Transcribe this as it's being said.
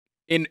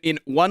In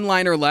 1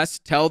 line or less,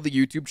 tell the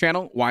YouTube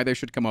channel why they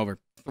should come over.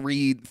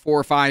 3,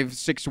 4, 5,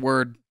 6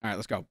 word. All right,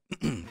 let's go.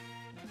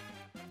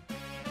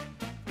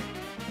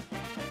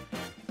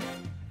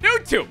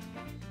 YouTube!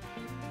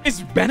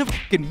 It's been a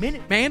fucking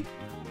minute, man.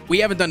 We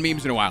haven't done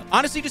memes in a while.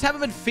 Honestly, just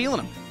haven't been feeling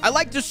them. I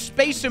like to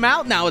space them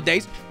out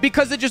nowadays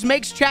because it just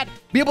makes chat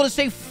be able to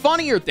say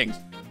funnier things.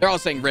 They're all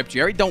saying, Rip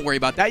Jerry, don't worry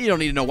about that. You don't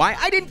need to know why.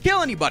 I didn't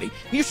kill anybody.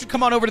 You should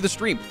come on over to the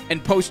stream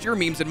and post your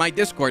memes in my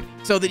Discord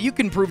so that you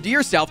can prove to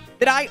yourself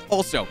that I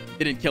also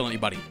didn't kill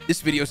anybody. This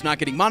video's not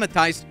getting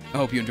monetized. I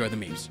hope you enjoy the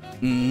memes.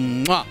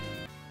 Mwah.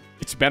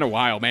 It's been a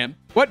while, man.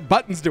 What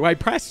buttons do I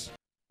press?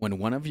 When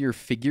one of your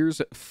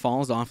figures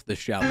falls off the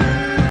shelf.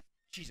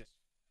 Jesus.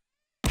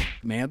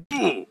 Man.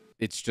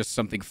 It's just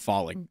something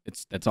falling.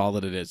 That's all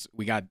that it is.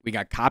 We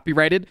got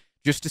copyrighted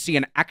just to see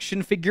an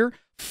action figure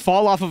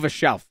fall off of a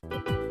shelf.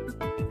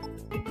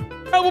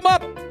 Help him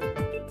up!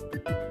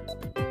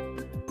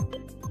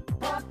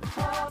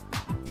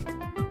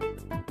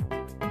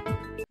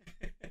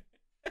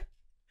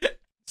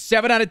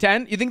 7 out of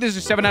 10? You think this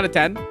is a 7 out of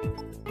 10?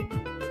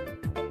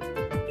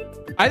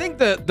 I think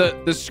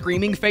the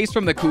screaming face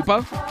from the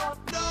Koopa.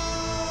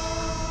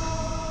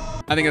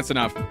 I think that's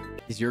enough.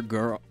 Is your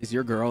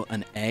girl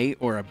an A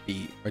or a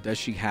B? Or does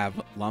she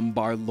have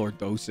lumbar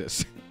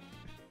lordosis?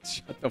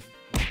 Shut the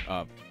fuck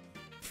up.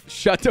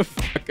 Shut the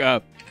fuck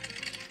up.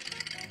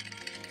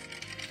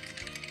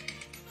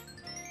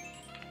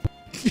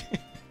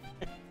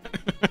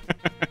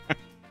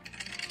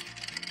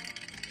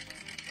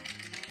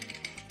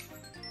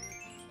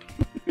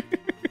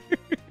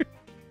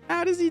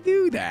 How does he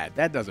do that?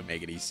 That doesn't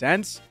make any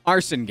sense.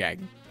 Arson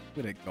gang.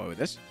 I'm gonna go with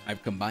this.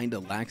 I've combined a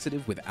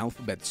laxative with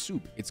alphabet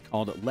soup. It's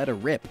called Let It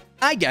Rip.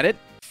 I get it.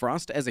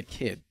 Frost as a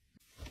kid.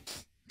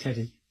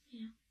 Teddy,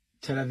 yeah.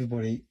 Tell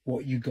everybody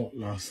what you got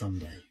last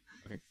Sunday.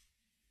 Okay.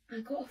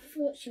 I got a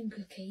fortune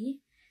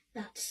cookie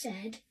that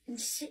said, in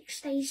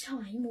 6 days'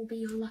 time will be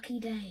your lucky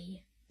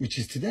day. Which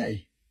is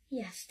today?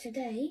 Yes,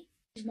 today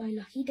is my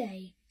lucky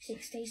day.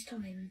 6 days'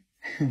 time.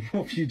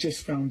 What have you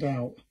just found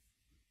out?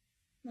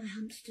 My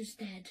hamster's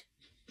dead.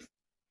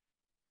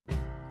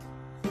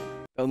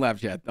 Don't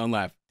laugh, Chad. Don't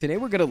laugh. Today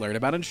we're going to learn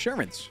about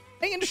insurance.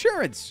 Hey,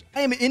 insurance.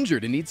 I am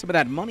injured and need some of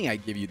that money I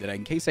give you that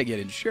in case I get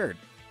insured.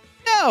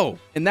 No!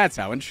 And that's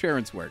how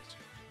insurance works.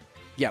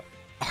 Yep.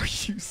 Are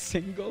you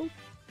single?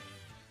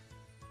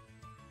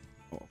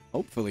 Well,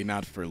 hopefully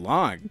not for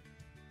long.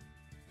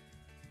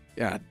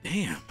 God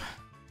damn.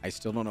 I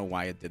still don't know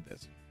why it did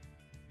this.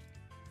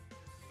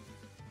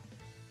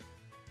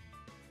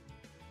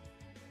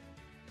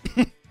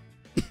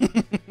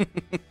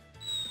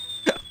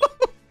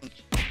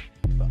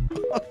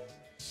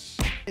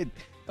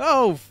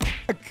 Oh,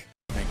 fuck.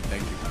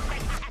 Thank you.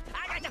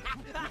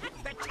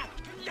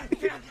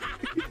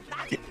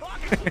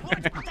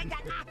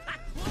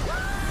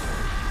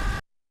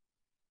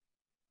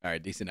 All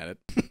right, decent edit.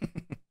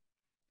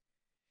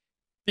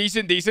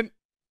 Decent.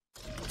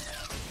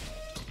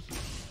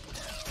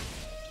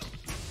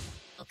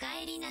 おか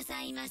えりな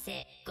さいま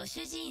せ、ご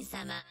主人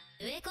様。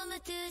Welcome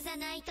to the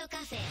night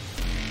cafe.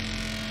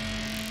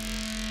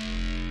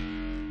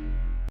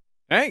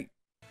 Hey,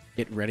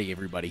 get ready,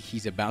 everybody.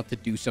 He's about to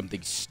do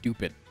something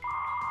stupid.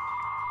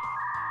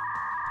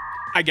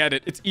 I get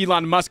it. It's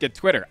Elon Musk at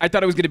Twitter. I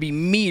thought it was going to be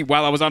me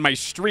while I was on my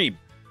stream.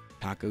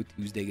 Taco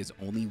Tuesday is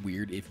only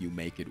weird if you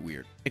make it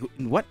weird. Like,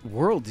 in what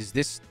world is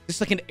this? This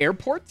like an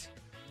airport?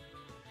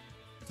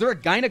 Is there a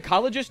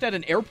gynecologist at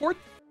an airport?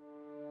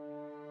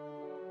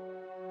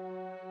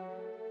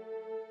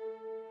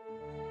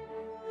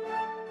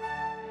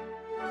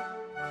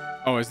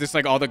 Oh, is this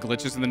like all the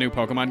glitches in the new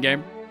Pokemon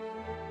game?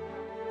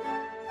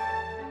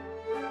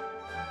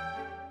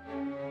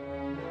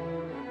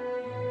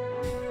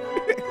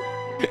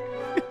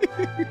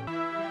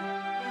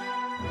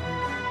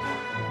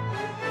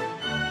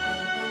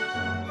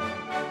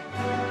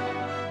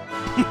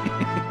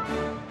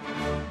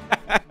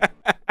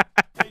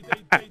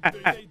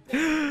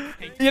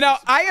 You know,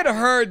 I had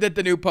heard that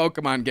the new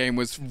Pokemon game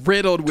was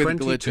riddled with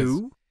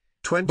glitches.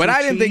 20 but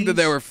I didn't think that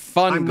there were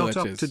fun I'm glitches.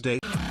 not up to date.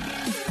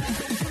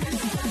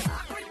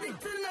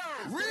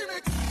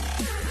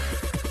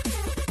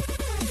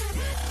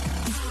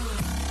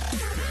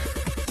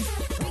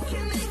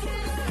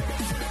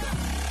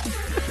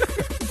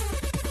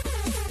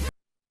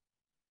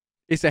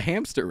 It's a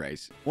hamster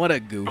race. What a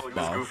goofball.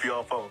 This goofy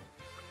on phone.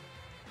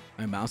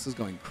 My mouse is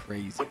going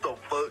crazy. What the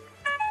fuck?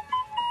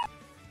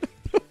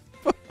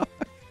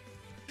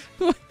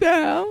 What the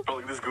hell?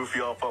 Look at this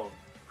goofy on phone.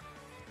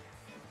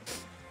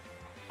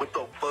 What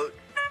the fuck?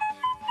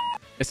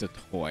 It's a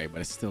toy,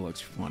 but it still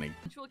looks funny.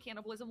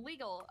 Cannibalism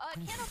legal.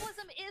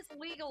 Cannibalism is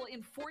legal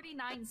in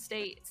 49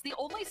 states. The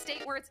only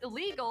state where it's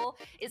illegal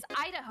is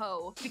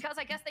Idaho, because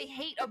I guess they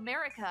hate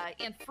America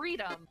and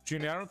freedom.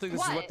 Junior, I don't think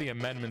this is what the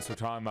amendments were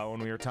talking about when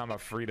we were talking about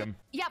freedom.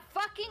 Yeah,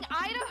 fucking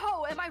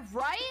Idaho. Am I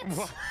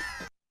right?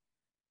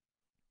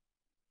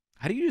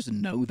 How do you just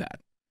know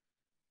that?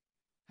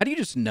 How do you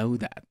just know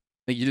that?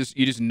 Like you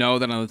just know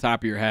that on the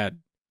top of your head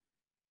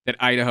that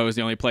Idaho is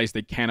the only place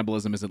that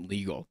cannibalism isn't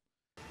legal.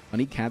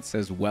 Honey Cat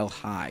says, well,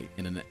 hi,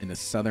 in a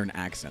southern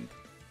accent.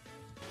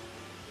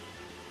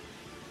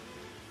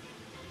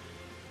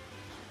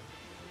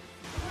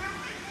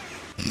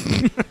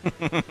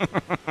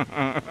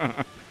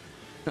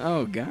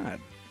 Oh,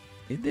 God.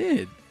 It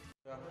did.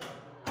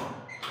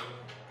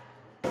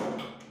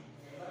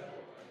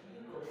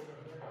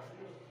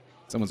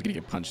 Someone's gonna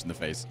get punched in the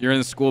face. You're in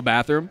the school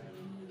bathroom.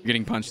 You're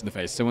getting punched in the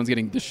face. Someone's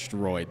getting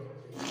destroyed.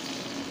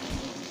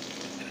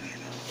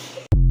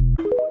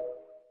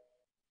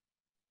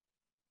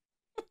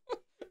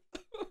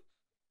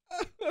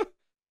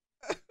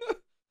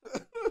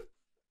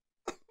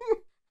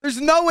 There's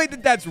no way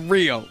that that's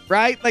real,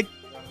 right? Like,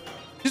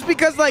 just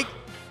because, like,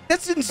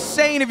 that's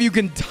insane if you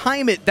can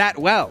time it that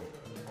well.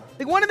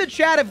 Like, one in the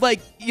chat of, like,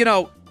 you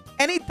know,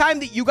 anytime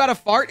that you got to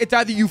fart, it's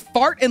either you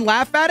fart and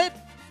laugh at it,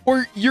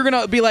 or you're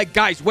going to be like,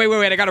 guys, wait,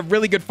 I got a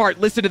really good fart.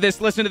 Listen to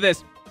this, listen to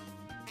this.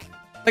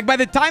 Like, by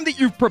the time that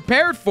you've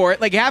prepared for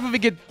it, like, half of it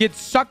gets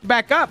sucked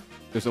back up.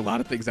 There's a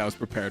lot of things I was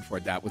prepared for.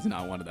 That was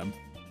not one of them.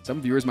 Some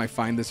viewers might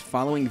find this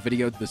following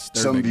video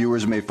disturbing. Some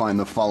viewers may find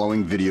the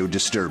following video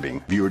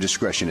disturbing. Viewer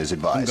discretion is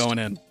advised. I'm going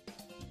in.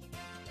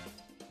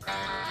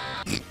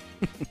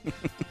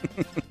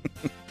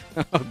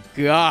 Oh,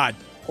 God.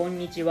 こん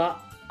にち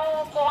は。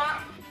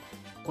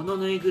この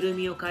ぬいぐる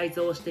みを改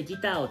造してギ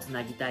ターをつ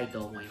なぎたい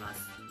と思いま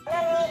す。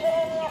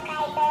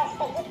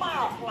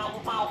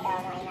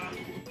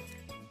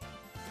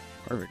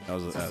 Perfect. That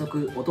was 早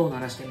速音を鳴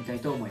らしてみたい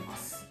と思いま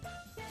す。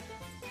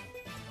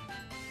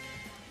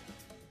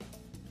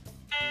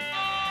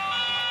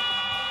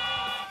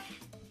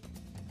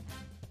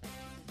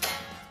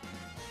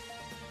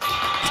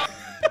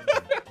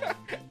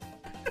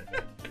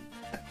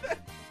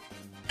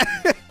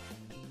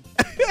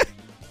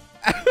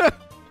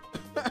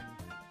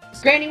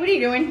 Granny, what are you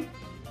doing?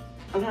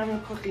 I'm having a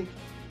cookie.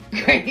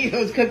 Granny,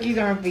 those cookies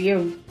aren't for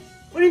you.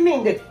 What do you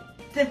mean?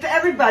 They're for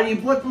everybody. You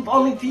bought them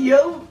only for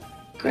you?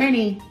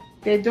 Granny,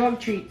 they're dog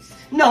treats.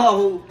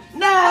 No!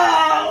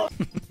 No!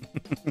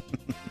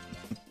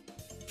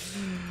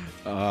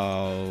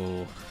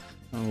 Oh,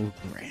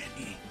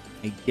 Granny.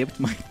 I gift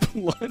my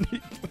blood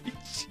in my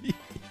cheek.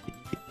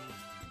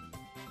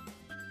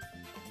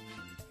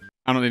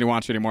 I don't need to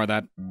watch any more of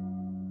that.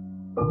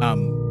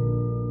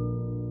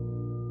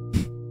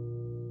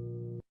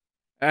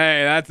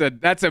 Hey,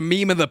 that's a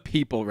meme of the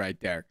people right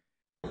there.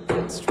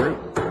 It's true.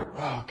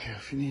 Okay,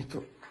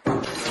 finito.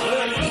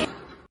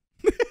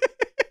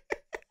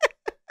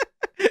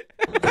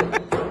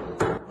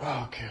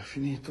 Okay,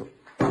 finito.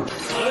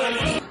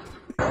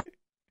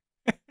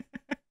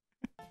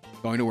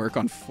 Going to work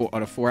on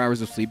 4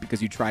 hours of sleep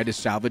because you tried to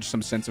salvage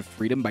some sense of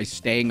freedom by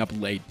staying up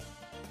late.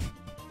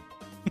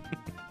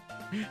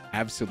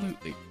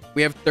 Absolutely.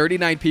 We have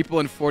 39 people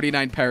and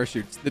 49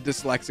 parachutes. The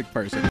dyslexic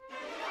person.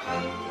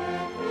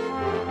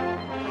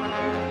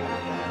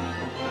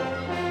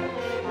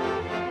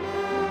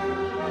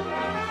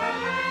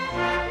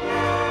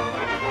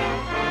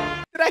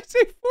 Did I say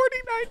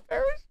 49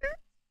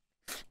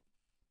 parachutes?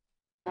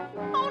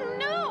 Oh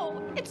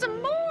no! It's a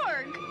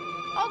morgue!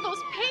 All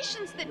those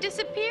patients that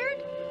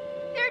disappeared,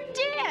 they're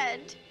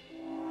dead!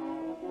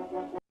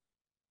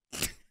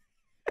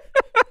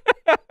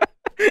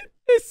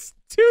 His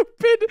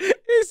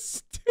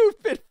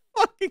stupid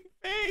fucking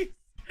face.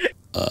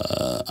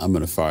 I'm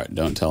gonna fart.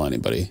 Don't tell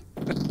anybody.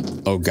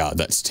 Oh God,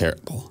 that's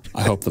terrible.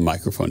 I hope the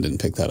microphone didn't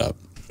pick that up.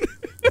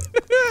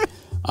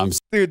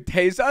 Dude,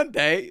 Tay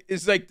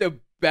is like the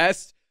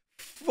best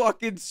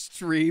fucking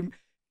stream.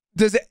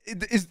 Does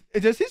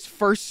his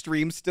first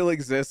stream still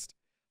exist?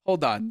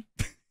 Hold on.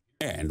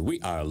 And we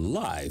are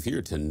live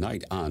here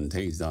tonight on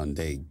Tayson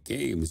Day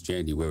Games,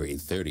 January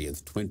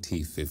 30th,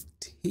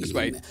 2015.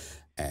 Wait.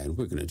 And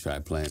we're going to try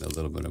playing a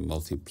little bit of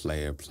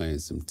multiplayer, playing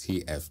some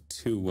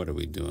TF2. What are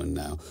we doing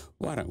now?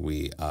 Why don't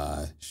we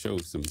show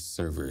some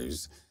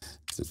servers?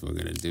 Since we're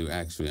going to do,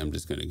 actually, I'm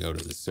just going to go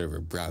to the server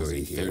browser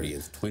here.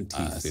 30th,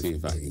 2015. See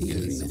if I can get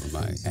it in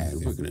my,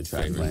 and we're going to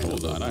try playing.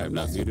 Hold on, I have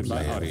not muted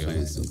my audio.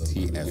 Playing some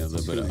TF2. A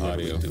little bit of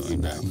audio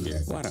doing now.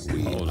 Why don't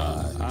we, hold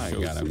on, I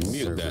got to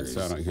mute that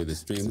so I don't hear the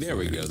stream. There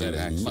we go. That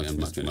actually, I'm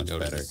just going to go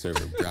to the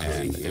server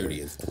browser.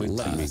 30th, 2015.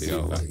 Let me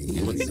go.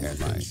 Look at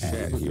my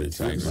chat. We're going to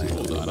try playing.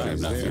 Hold on, I have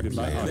not muted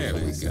my audio.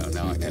 There we go.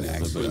 Now I can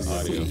actually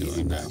audio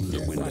doing now.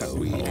 Why don't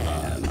we,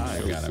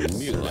 I got to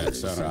mute that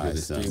so I don't hear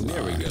the stream.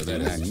 There we go.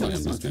 That actually,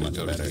 I'm just going to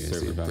go to the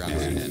server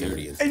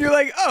browser. And you're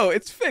like, oh,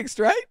 it's fixed,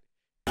 right?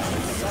 I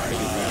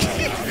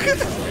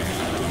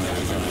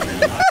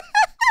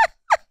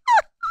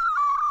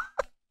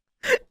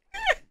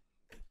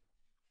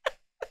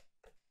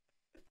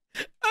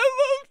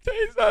love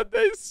Tayson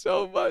Day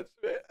so much,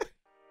 man.